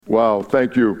Wow,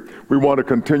 thank you. We want to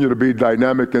continue to be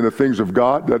dynamic in the things of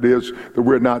God. That is, that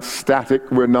we're not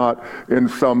static. We're not in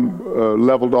some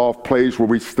leveled off place where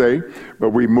we stay, but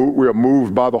we are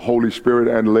moved by the Holy Spirit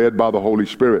and led by the Holy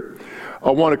Spirit.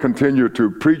 I want to continue to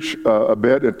preach a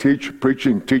bit and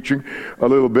teaching a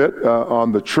little bit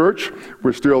on the church.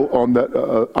 We're still on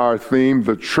our theme,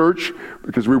 the church,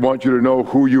 because we want you to know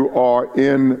who you are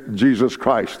in Jesus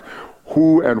Christ,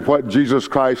 who and what Jesus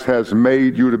Christ has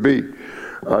made you to be.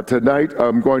 Tonight,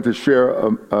 I'm going to share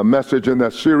a message in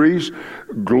that series,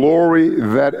 Glory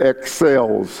That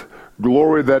Excels.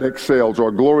 Glory that excels,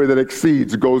 or glory that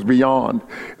exceeds, goes beyond.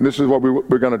 And this is what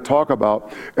we're going to talk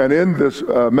about. And in this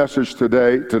message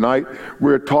tonight,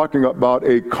 we're talking about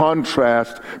a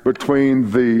contrast between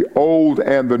the old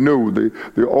and the new,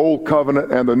 the old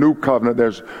covenant and the new covenant.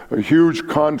 There's a huge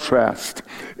contrast.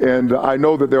 And I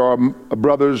know that there are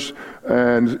brothers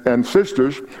and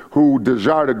sisters who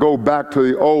desire to go back to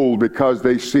the old because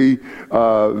they see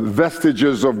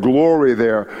vestiges of glory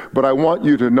there. But I want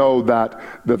you to know that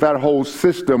whole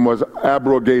system was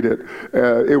abrogated.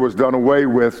 It was done away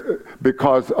with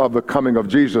because of the coming of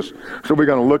Jesus. So we're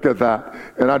going to look at that.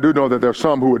 And I do know that there's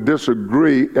some who would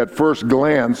disagree at first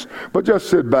glance, but just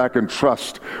sit back and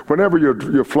trust. Whenever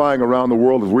you're flying around the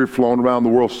world, as we've flown around the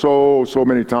world so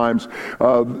many times,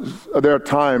 there are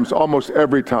times, almost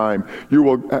every time, you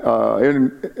will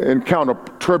encounter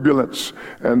turbulence,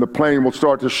 and the plane will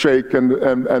start to shake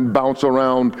and bounce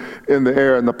around in the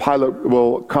air, and the pilot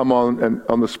will come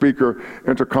on the speaker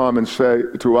intercom and say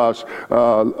to us,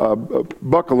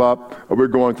 buckle up, we're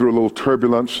going through a little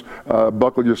turbulence,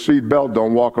 buckle your seat belt,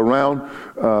 don't walk around,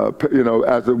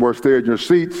 as it were, stay in your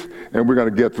seats, and we're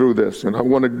going to get through this. And I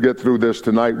want to get through this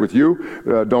tonight with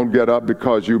you. Don't get up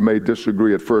because you may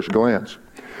disagree at first glance.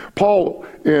 Paul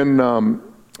in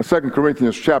 2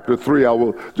 Corinthians chapter 3, I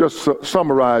will just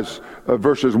summarize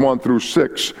verses 1 through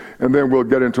 6, and then we'll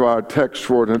get into our text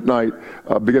for tonight,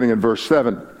 beginning in verse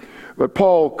 7. But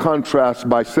Paul contrasts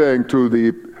by saying to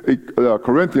the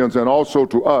Corinthians and also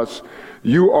to us,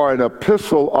 you are an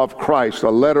epistle of Christ, a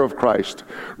letter of Christ,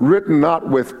 written not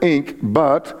with ink,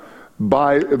 but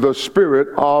by the Spirit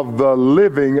of the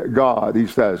living God, he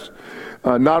says.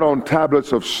 Not on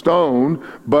tablets of stone,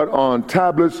 but on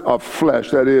tablets of flesh,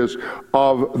 that is,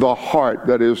 of the heart.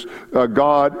 That is,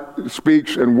 God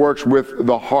speaks and works with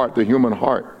the heart, the human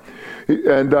heart.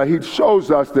 And he shows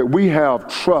us that we have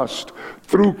trust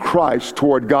through Christ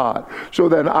toward God. So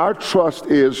then our trust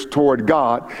is toward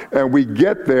God, and we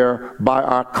get there by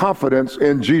our confidence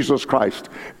in Jesus Christ.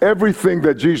 Everything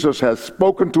that Jesus has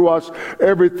spoken to us,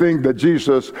 everything that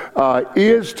Jesus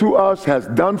is to us, has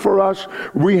done for us,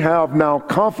 we have now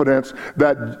confidence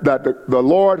that the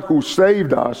Lord who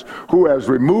saved us, who has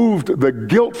removed the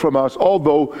guilt from us,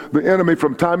 although the enemy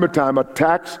from time to time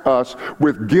attacks us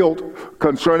with guilt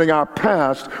concerning our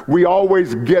past, we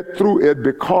always get through it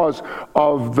because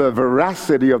of the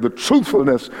veracity of the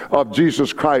truthfulness of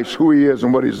Jesus Christ, who he is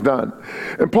and what he's done.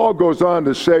 And Paul goes on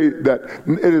to say that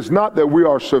it is not that we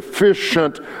are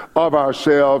sufficient of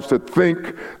ourselves to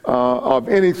think of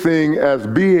anything as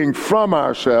being from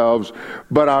ourselves,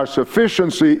 but our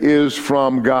sufficiency is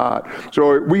from God.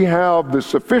 So we have the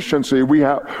sufficiency, we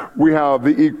have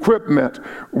the equipment,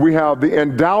 we have the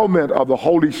endowment of the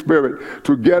Holy Spirit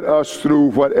to get us through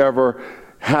whatever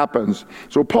happens.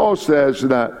 So Paul says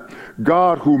that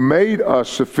God, who made us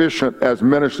sufficient as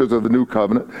ministers of the new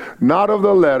covenant, not of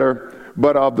the letter,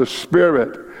 but of the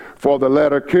Spirit. For the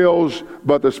letter kills,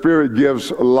 but the Spirit gives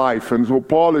life. And so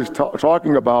Paul is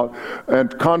talking about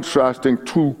and contrasting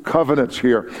two covenants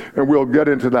here, and we'll get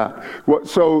into that.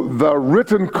 So the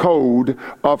written code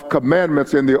of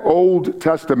commandments in the Old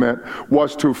Testament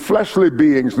was to fleshly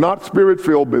beings, not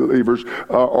Spirit-filled believers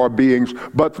or beings,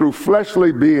 but through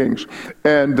fleshly beings.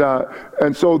 And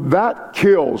so that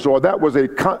kills, or that was a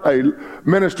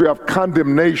ministry of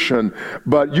condemnation.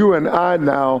 But you and I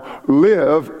now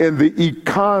live in the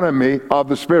economy of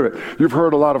the Spirit. You've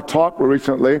heard a lot of talk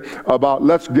recently about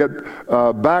let's get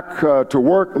back to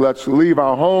work, let's leave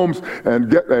our homes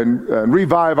and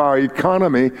revive our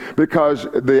economy, because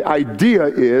the idea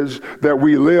is that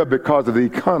we live because of the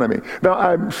economy. Now,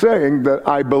 I'm saying that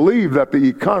I believe that the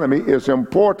economy is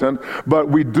important, but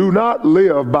we do not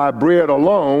live by bread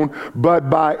alone, but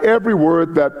by every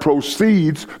word that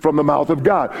proceeds from the mouth of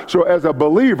God. So as a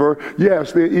believer,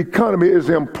 yes, the economy is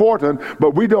important,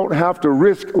 but we don't have to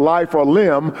risk life or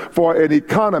limb for an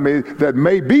economy that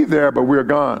may be there, but we're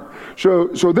gone. So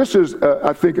this is,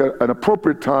 I think, an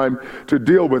appropriate time to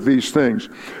deal with these things.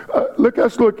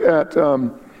 Let's look at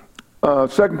 2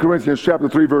 Corinthians chapter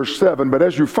 3, verse 7. But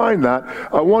as you find that,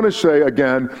 I want to say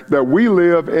again that we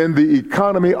live in the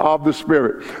economy of the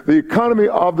Spirit. The economy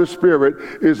of the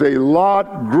Spirit is a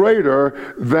lot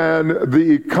greater than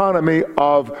the economy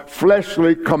of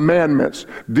fleshly commandments,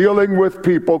 dealing with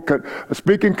people,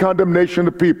 speaking condemnation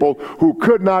to people who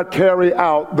could not carry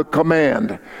out the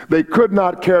command. They could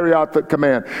not carry out the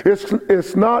command.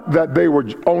 It's not that they were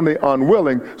only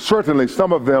unwilling. Certainly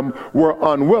some of them were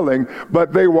unwilling,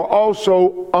 but they were also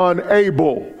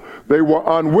unable. They were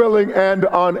unwilling and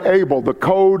unable. The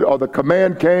code or the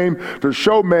command came to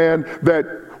show man that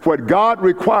what God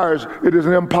requires, it is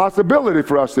an impossibility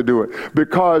for us to do it,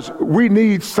 because we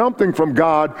need something from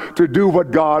God to do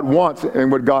what God wants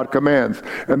and what God commands.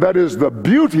 And that is the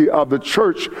beauty of the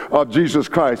church of Jesus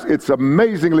Christ. It's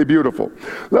amazingly beautiful.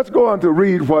 Let's go on to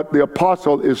read what the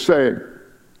apostle is saying.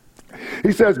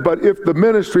 He says, but if the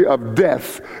ministry of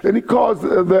death, and he calls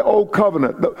the old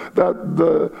covenant,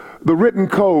 the written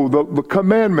code, the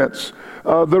commandments,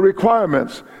 the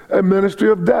requirements, a ministry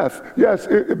of death. Yes,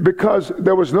 because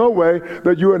there was no way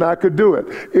that you and I could do it.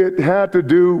 It had to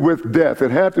do with death. It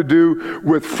had to do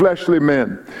with fleshly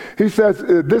men. He says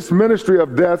this ministry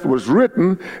of death was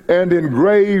written and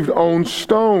engraved on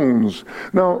stones.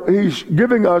 Now, he's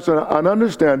giving us an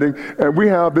understanding, and we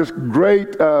have this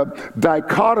great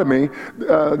dichotomy,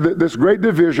 this great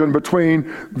division between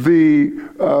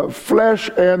the flesh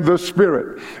and the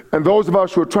spirit. And those of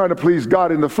us who are trying to please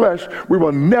God in the flesh, we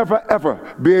will never, ever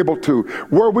be able to.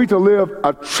 Were we to live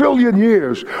 1 trillion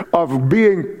years of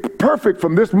being perfect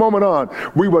from this moment on,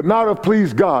 we would not have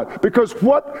pleased God. Because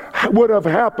what would have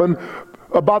happened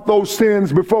about those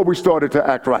sins before we started to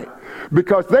act right?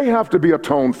 Because they have to be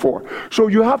atoned for. So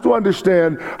you have to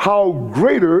understand how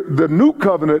greater the new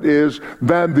covenant is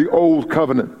than the old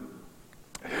covenant.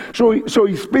 So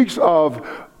he speaks of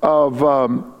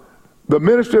the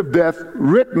ministry of death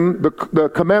written, the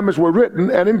commandments were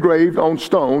written and engraved on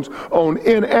stones, on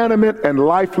inanimate and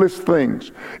lifeless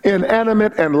things.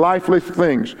 Inanimate and lifeless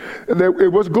things.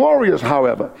 It was glorious,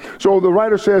 however. So the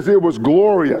writer says it was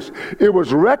glorious. It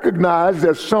was recognized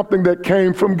as something that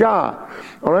came from God.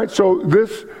 All right, so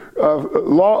this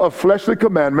law of fleshly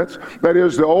commandments, that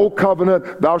is the old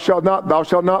covenant, thou shalt not, thou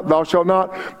shalt not, thou shalt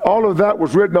not, all of that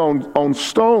was written on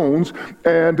stones,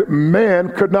 and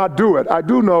man could not do it. I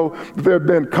do know there have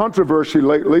been controversy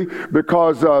lately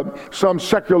because some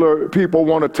secular people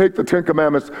want to take the Ten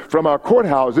Commandments from our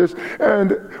courthouses,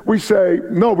 and we say,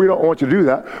 no, we don't want you to do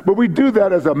that. But we do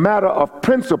that as a matter of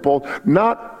principle,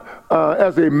 not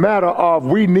as a matter of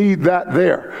we need that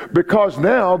there, because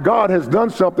now God has done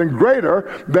something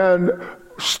greater than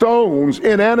stones,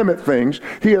 inanimate things.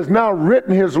 He has now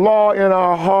written his law in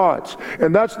our hearts,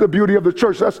 and that's the beauty of the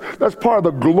church. That's part of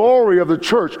the glory of the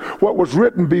church. What was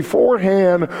written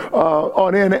beforehand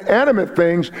on inanimate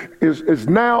things is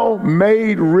now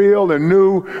made real and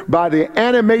new by the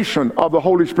animation of the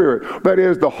Holy Spirit. That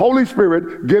is, the Holy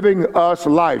Spirit giving us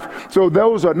life. So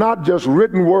those are not just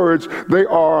written words, they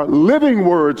are living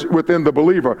words within the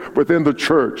believer, within the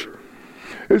church.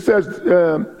 It says,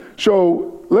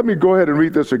 so let me go ahead and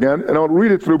read this again, and I'll read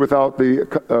it through without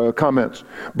the comments.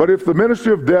 But if the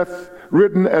ministry of death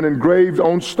written and engraved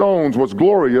on stones was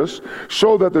glorious,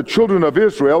 so that the children of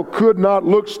Israel could not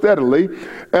look steadily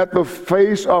at the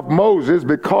face of Moses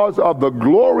because of the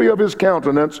glory of his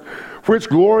countenance, which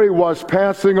glory was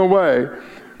passing away,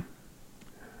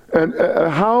 and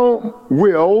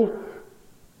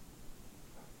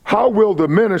how will the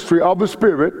ministry of the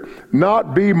Spirit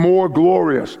not be more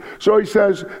glorious? So he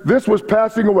says this was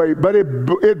passing away, but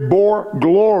it bore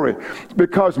glory,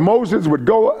 because Moses would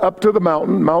go up to the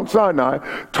mountain, Mount Sinai,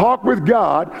 talk with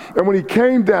God, and when he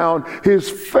came down, his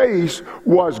face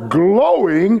was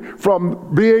glowing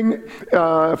from being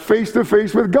face to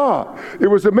face with God. It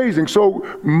was amazing. So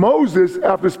Moses,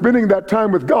 after spending that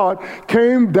time with God,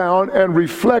 came down and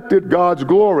reflected God's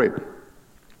glory.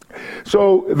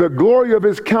 So the glory of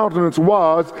his countenance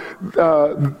was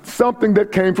something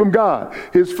that came from God.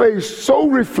 His face so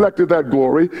reflected that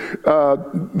glory,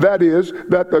 that is,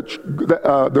 that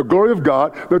the glory of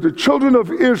God, that the children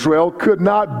of Israel could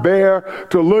not bear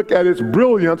to look at its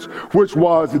brilliance, which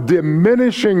was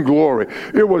diminishing glory.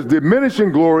 It was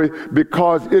diminishing glory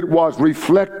because it was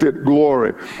reflected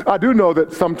glory. I do know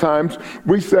that sometimes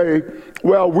we say,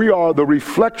 well, we are the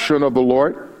reflection of the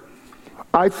Lord.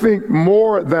 I think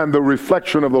more than the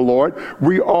reflection of the Lord,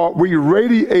 we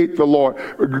radiate the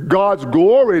Lord. God's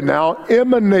glory now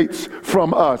emanates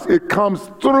from us. It comes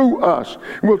through us.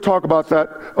 We'll talk about that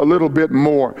a little bit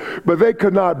more. But they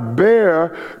could not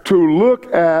bear to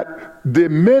look at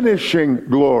diminishing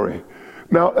glory.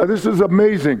 Now, this is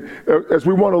amazing. As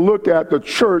we want to look at the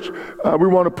church, we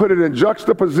want to put it in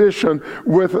juxtaposition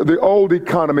with the old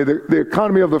economy, the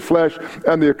economy of the flesh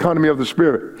and the economy of the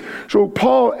spirit. So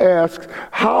Paul asks,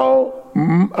 how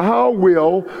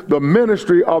will the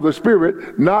ministry of the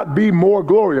Spirit not be more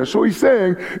glorious? So he's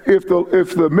saying, if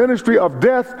the ministry of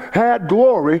death had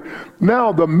glory,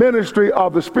 now the ministry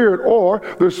of the Spirit, or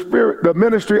the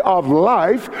ministry of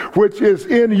life, which is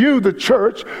in you, the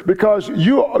church, because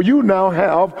you now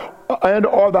have and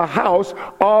are the house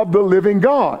of the living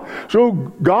God. So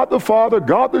God the Father,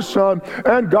 God the Son,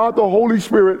 and God the Holy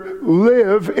Spirit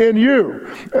live in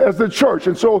you as the church.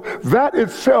 And so that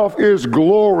itself is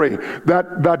glory,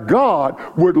 that God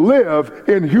would live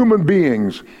in human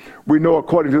beings. We know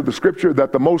according to the scripture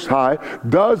that the Most High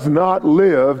does not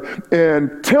live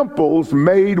in temples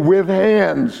made with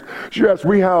hands. Yes,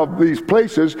 we have these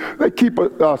places that keep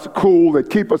us cool, that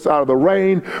keep us out of the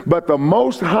rain, but the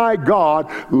Most High God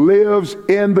lives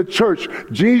in the church.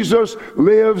 Jesus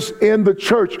lives in the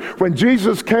church. When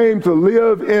Jesus came to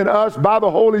live in us by the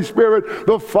Holy Spirit,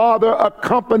 the Father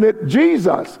accompanied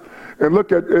Jesus. And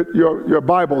look at your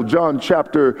Bible, John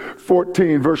chapter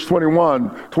 14, verse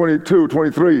 21, 22,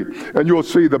 23, and you'll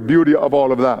see the beauty of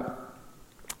all of that.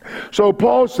 So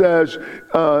Paul says,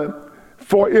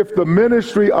 for if the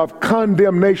ministry of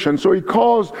condemnation, so he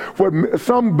calls what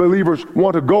some believers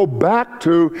want to go back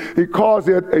to, he calls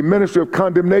it a ministry of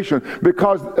condemnation,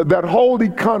 because that whole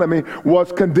economy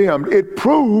was condemned. It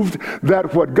proved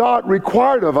that what God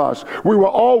required of us, we were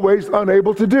always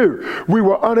unable to do. We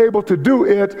were unable to do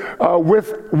it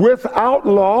without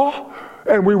law,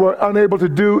 and we were unable to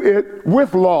do it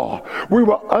with law. We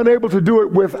were unable to do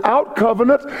it without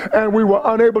covenant, and we were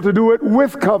unable to do it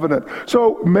with covenant.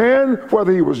 So man,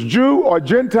 whether he was Jew or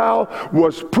Gentile,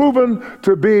 was proven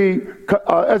to be,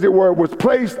 as it were, was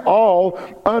placed all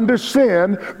under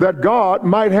sin, that God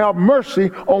might have mercy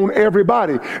on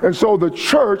everybody. And so the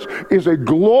church is a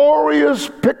glorious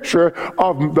picture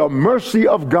of the mercy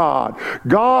of God.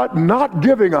 God not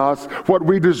giving us what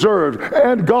we deserved,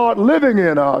 and God living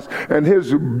in us, and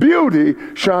his beauty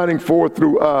shining forth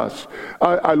through us.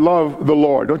 I love the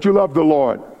Lord. Don't you love the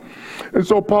Lord? And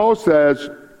so Paul says,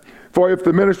 for if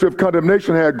the ministry of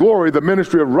condemnation had glory, the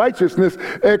ministry of righteousness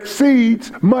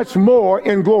exceeds much more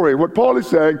in glory. What Paul is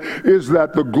saying is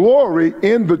that the glory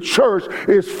in the church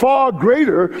is far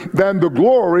greater than the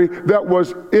glory that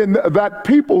was in that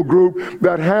people group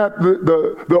that had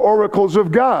the oracles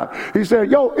of God. He said,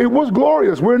 it was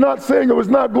glorious. We're not saying it was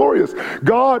not glorious.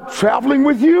 God traveling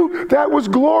with you, that was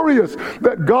glorious.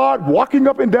 That God walking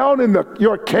up and down in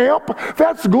your camp,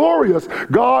 that's glorious.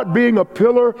 God being a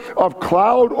pillar of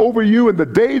cloud over you in the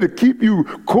day to keep you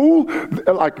cool,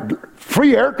 like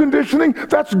free air conditioning,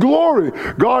 that's glory.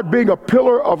 God being a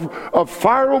pillar of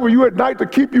fire over you at night to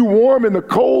keep you warm in the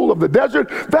cold of the desert,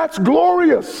 that's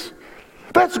glorious.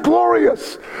 That's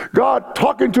glorious. God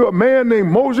talking to a man named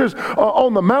Moses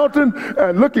on the mountain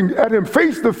and looking at him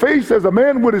face to face as a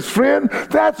man with his friend,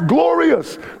 that's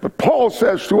glorious. But Paul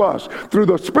says to us, through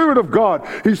the Spirit of God,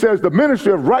 he says the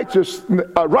ministry of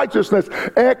righteousness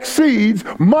exceeds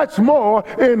much more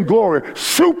in glory,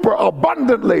 super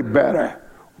abundantly better.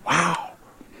 Wow.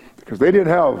 Because they didn't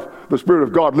have the Spirit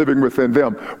of God living within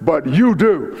them, but you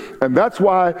do. And that's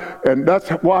why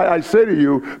I say to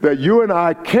you that you and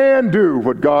I can do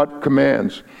what God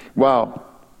commands. Wow.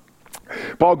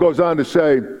 Paul goes on to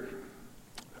say,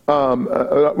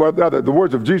 the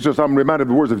words of Jesus, I'm reminded of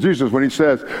the words of Jesus when he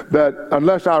says that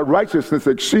unless our righteousness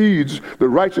exceeds the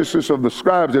righteousness of the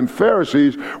scribes and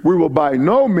Pharisees, we will by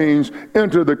no means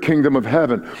enter the kingdom of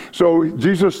heaven. So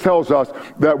Jesus tells us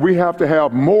that we have to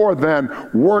have more than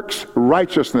works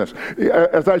righteousness.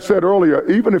 As I said earlier,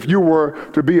 even if you were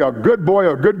to be a good boy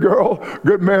or good girl,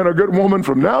 good man or good woman,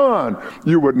 from now on,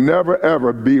 you would never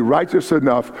ever be righteous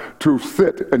enough to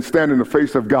sit and stand in the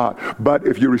face of God. But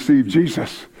if you receive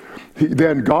Jesus,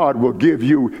 then God will give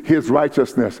you his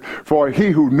righteousness. For he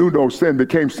who knew no sin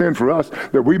became sin for us,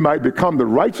 that we might become the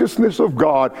righteousness of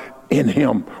God in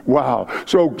him. Wow.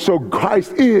 So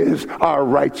Christ is our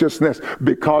righteousness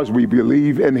because we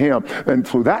believe in him. And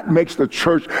so that makes the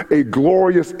church a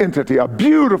glorious entity, a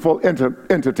beautiful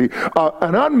entity,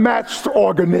 an unmatched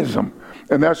organism.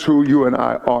 And that's who you and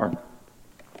I are.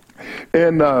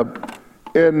 In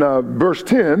verse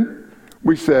 10,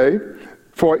 we say,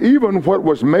 for even what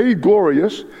was made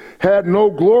glorious had no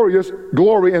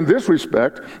glory in this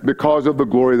respect because of the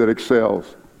glory that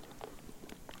excels.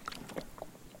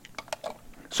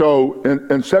 So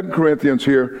in 2 Corinthians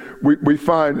here, we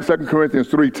find 2 Corinthians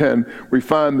 3:10, we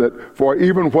find that for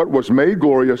even what was made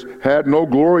glorious had no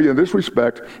glory in this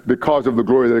respect because of the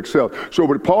glory that excels. So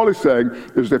what Paul is saying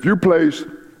is if you place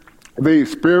the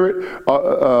Spirit,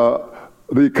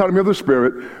 the economy of the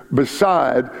Spirit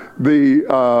beside the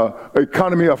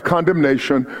economy of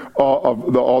condemnation or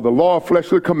the law of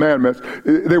fleshly commandments,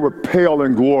 they would pale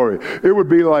in glory. It would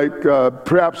be like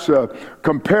perhaps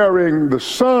comparing the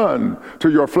sun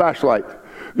to your flashlight.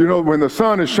 You know, when the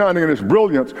sun is shining in its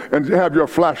brilliance and you have your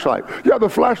flashlight. Yeah, the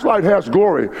flashlight has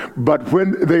glory, but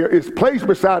when it's placed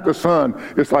beside the sun,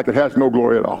 it's like it has no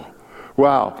glory at all.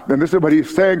 Wow. And this is what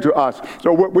he's saying to us.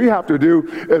 So what we have to do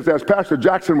is, as Pastor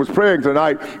Jackson was praying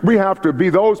tonight, we have to be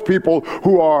those people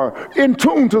who are in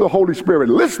tune to the Holy Spirit,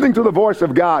 listening to the voice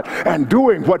of God and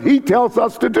doing what he tells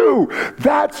us to do.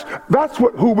 That's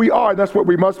who we are, and that's what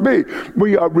we must be.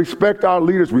 We respect our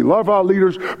leaders. We love our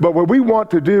leaders. But what we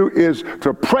want to do is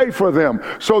to pray for them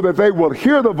so that they will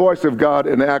hear the voice of God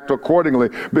and act accordingly,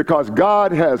 because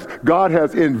God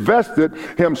has invested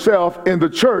himself in the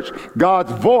church.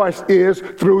 God's voice is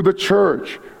through the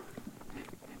church.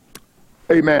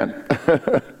 Amen.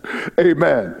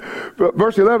 Amen. But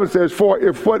verse 11 says, for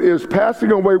if what is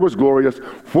passing away was glorious,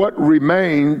 what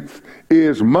remains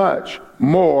is much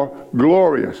more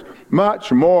glorious.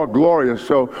 Much more glorious.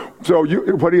 So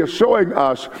what he is showing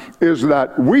us is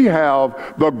that we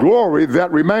have the glory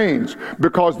that remains,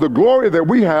 because the glory that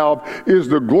we have is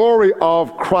the glory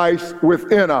of Christ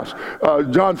within us.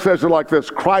 John says it like this: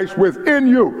 Christ within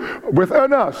you,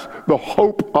 within us, the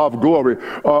hope of glory.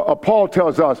 Paul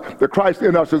tells us that Christ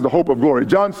in us is the hope of glory.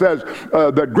 John says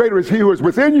that greater is he who is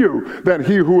within you than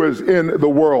he who is in the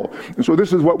world. And so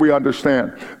this is what we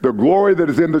understand: the glory that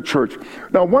is in the church.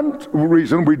 Now, one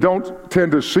reason we don't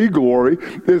tend to see glory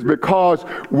is because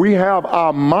we have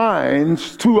our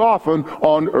minds too often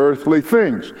on earthly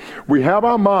things. We have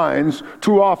our minds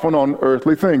too often on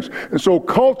earthly things. And so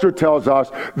culture tells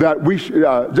us that we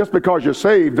just because you're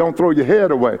saved, don't throw your head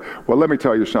away. Well, let me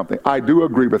tell you something. I do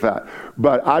agree with that.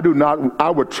 But I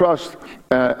would trust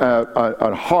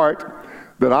a heart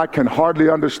that I can hardly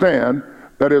understand,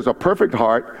 that is a perfect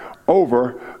heart,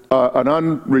 over an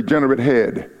unregenerate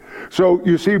head. So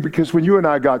you see, because when you and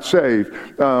I got saved,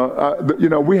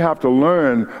 we have to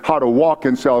learn how to walk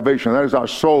in salvation. That is, our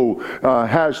soul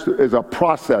is a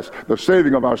process. The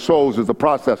saving of our souls is a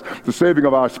process. The saving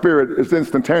of our spirit is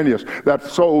instantaneous. That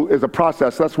soul is a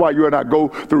process. That's why you and I go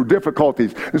through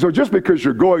difficulties. And so just because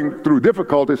you're going through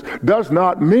difficulties does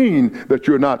not mean that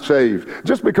you're not saved.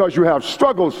 Just because you have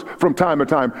struggles from time to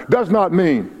time does not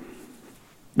mean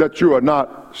that you are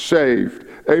not saved.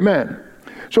 Amen.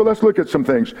 So let's look at some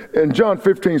things. In John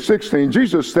 15:16,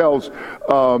 Jesus tells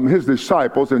his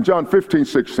disciples, in John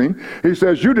 15:16, he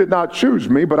says, you did not choose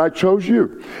me, but I chose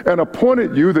you and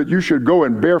appointed you that you should go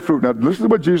and bear fruit. Now, listen to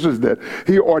what Jesus did.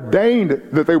 He ordained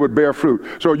that they would bear fruit.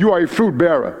 So you are a fruit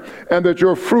bearer, and that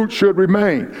your fruit should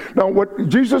remain. Now, what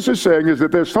Jesus is saying is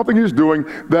that there's something he's doing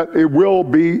that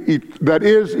that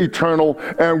is eternal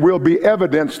and will be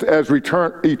evidenced as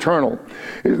eternal.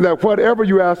 That whatever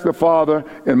you ask the Father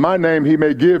in my name, he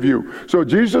may give you. So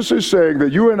Jesus is saying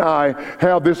that you and I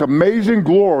have this amazing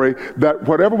glory that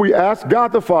whatever we ask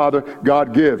God the Father,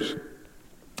 God gives.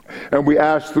 And we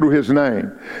ask through his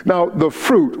name. Now, the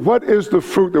fruit, what is the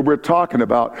fruit that we're talking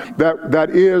about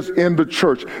that is in the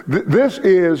church? This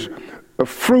is a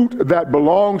fruit that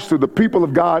belongs to the people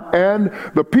of God, and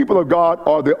the people of God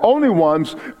are the only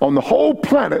ones on the whole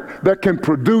planet that can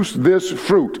produce this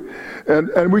fruit.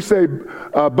 And we say,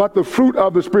 but the fruit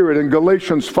of the Spirit in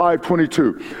Galatians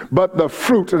 5:22. But the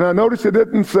fruit, and I notice it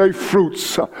didn't say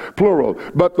fruits, plural,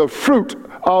 but the fruit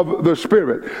of the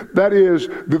Spirit. That is,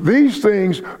 these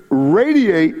things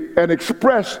radiate and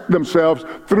express themselves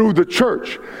through the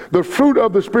church. The fruit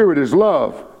of the Spirit is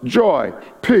love, joy,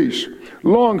 peace,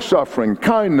 long-suffering,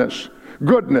 kindness,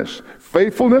 goodness,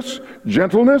 faithfulness,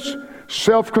 gentleness,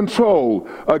 self-control.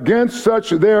 Against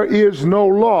such there is no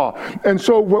law. And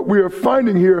so what we are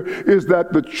finding here is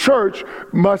that the church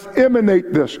must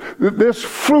emanate this. This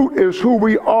fruit is who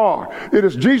we are. It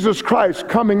is Jesus Christ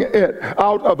coming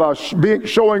out of us,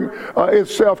 showing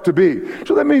itself to be.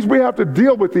 So that means we have to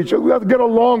deal with each other. We have to get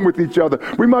along with each other.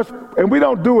 We must, and we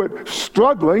don't do it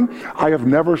struggling. I have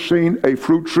never seen a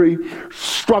fruit tree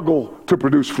struggle to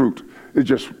produce fruit. They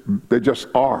just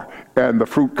are, and the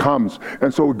fruit comes.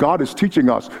 And so God is teaching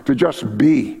us to just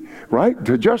be, right?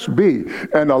 To just be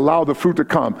and allow the fruit to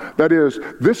come. That is,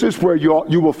 this is where you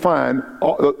will find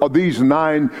these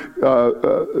 9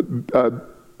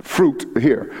 fruit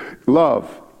here.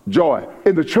 Love, joy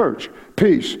in the church,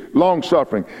 peace,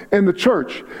 long-suffering in the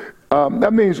church.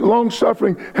 That means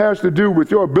long-suffering has to do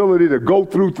with your ability to go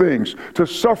through things, to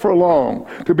suffer long,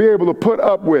 to be able to put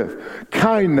up with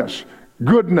kindness,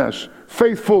 goodness,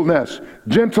 faithfulness,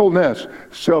 gentleness,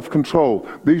 self-control.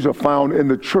 These are found in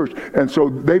the church, and so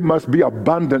they must be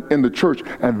abundant in the church,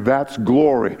 and that's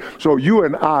glory. So you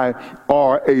and I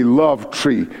are a love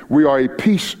tree. We are a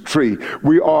peace tree.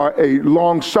 We are a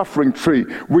long-suffering tree.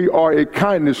 We are a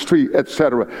kindness tree,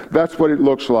 etc. That's what it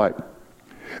looks like.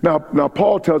 Now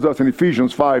Paul tells us in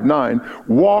Ephesians 5:9,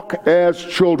 walk as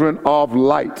children of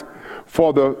light,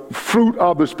 for the fruit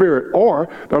of the Spirit. Or,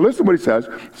 now listen to what he says.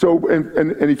 So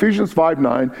in Ephesians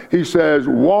 5:9, he says,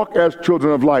 walk as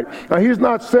children of light. Now he's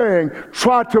not saying,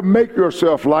 try to make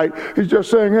yourself light. He's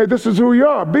just saying, hey, this is who you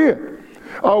are, be it.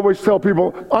 I always tell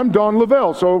people, I'm Don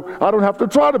Lavelle, so I don't have to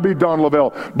try to be Don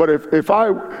Lavelle. But if I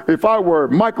were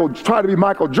try to be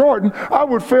Michael Jordan, I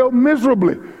would fail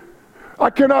miserably. I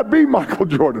cannot be Michael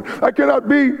Jordan. I cannot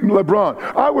be LeBron.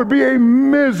 I would be a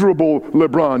miserable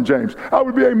LeBron James. I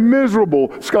would be a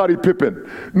miserable Scottie Pippen.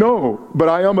 No, but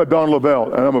I am a Don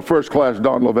Lavelle, and I'm a first-class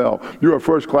Don Lavelle. You're a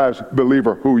first-class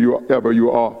believer, whoever you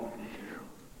are.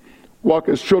 Walk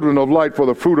as children of light, for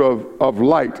the fruit of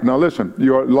light. Now listen,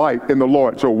 you're light in the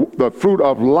Lord. So the fruit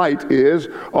of light is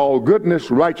all goodness,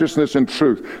 righteousness, and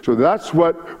truth. So that's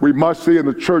what we must see in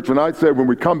the church. When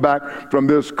we come back from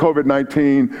this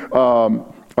COVID-19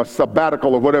 a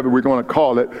sabbatical or whatever we're going to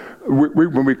call it,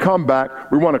 when we come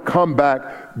back, we want to come back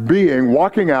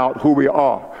walking out who we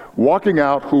are. Walking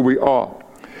out who we are.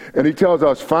 And he tells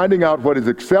us, finding out what is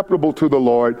acceptable to the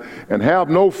Lord, and have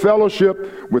no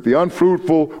fellowship with the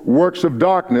unfruitful works of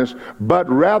darkness, but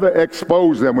rather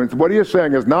expose them. What he is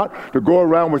saying is not to go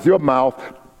around with your mouth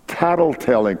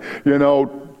tattletelling,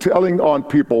 telling on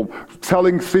people,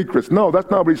 telling secrets. No, that's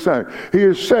not what he's saying. He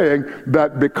is saying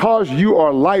that because you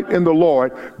are light in the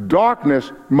Lord,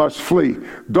 darkness must flee.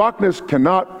 Darkness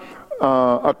cannot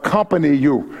accompany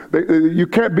you. You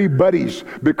can't be buddies,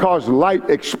 because light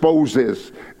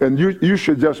exposes, and you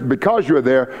should just, because you're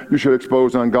there, you should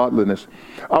expose ungodliness.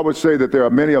 I would say that there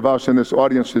are many of us in this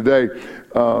audience today.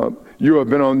 You have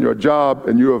been on your job,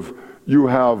 and you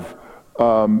have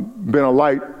been a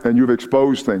light, and you've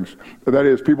exposed things. That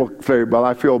is, people say, well,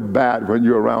 I feel bad when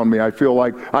you're around me. I feel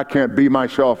like I can't be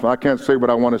myself, and I can't say what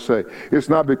I want to say. It's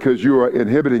not because you are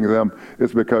inhibiting them.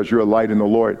 It's because you're a light in the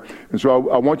Lord. And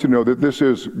so I want you to know that this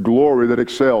is glory that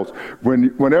excels.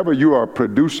 Whenever you are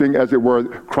producing, as it were,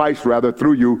 Christ rather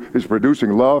through you is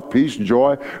producing love, peace,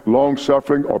 joy,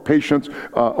 long-suffering, or patience,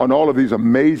 on all of these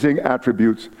amazing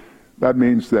attributes, that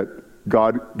means that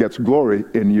God gets glory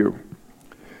in you.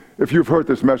 If you've heard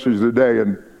this message today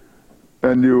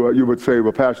and you would say,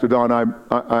 well, Pastor Don,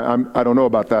 I don't know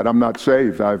about that. I'm not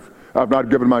saved. I've not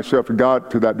given myself to God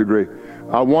to that degree.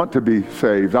 I want to be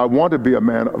saved. I want to be a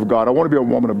man of God. I want to be a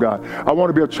woman of God. I want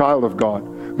to be a child of God.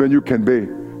 Then you can be.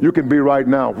 You can be right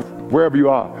now, wherever you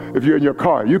are. If you're in your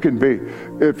car, you can be.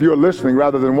 If you're listening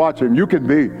rather than watching, you can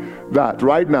be that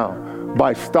right now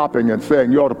by stopping and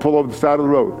saying, you ought to pull over the side of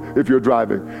the road if you're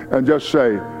driving, and just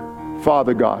say,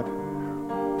 Father God,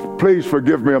 please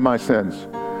forgive me of my sins.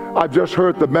 I've just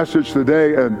heard the message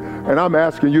today, and I'm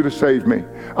asking you to save me.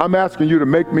 I'm asking you to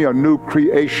make me a new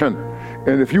creation.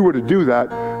 And if you were to do that,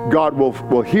 God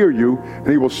will hear you, and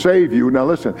he will save you. Now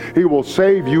listen, he will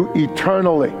save you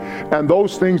eternally. And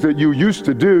those things that you used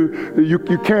to do, you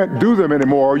can't do them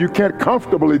anymore, or you can't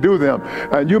comfortably do them.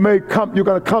 And you're going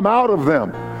to come out of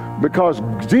them because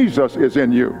Jesus is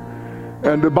in you.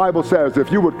 And the Bible says,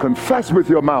 if you would confess with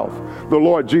your mouth the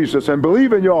Lord Jesus and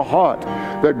believe in your heart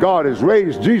that God has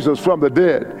raised Jesus from the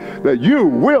dead, that you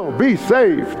will be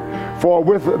saved. For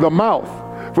with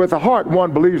the heart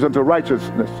one believes unto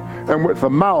righteousness, and with the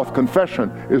mouth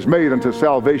confession is made unto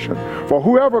salvation. For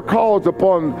whoever calls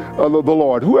upon the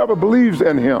Lord, whoever believes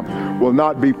in him, will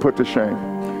not be put to shame.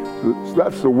 So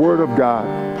that's the word of God.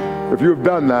 If you've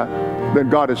done that, then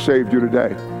God has saved you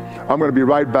today. I'm going to be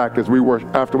right back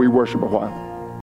after we worship a while.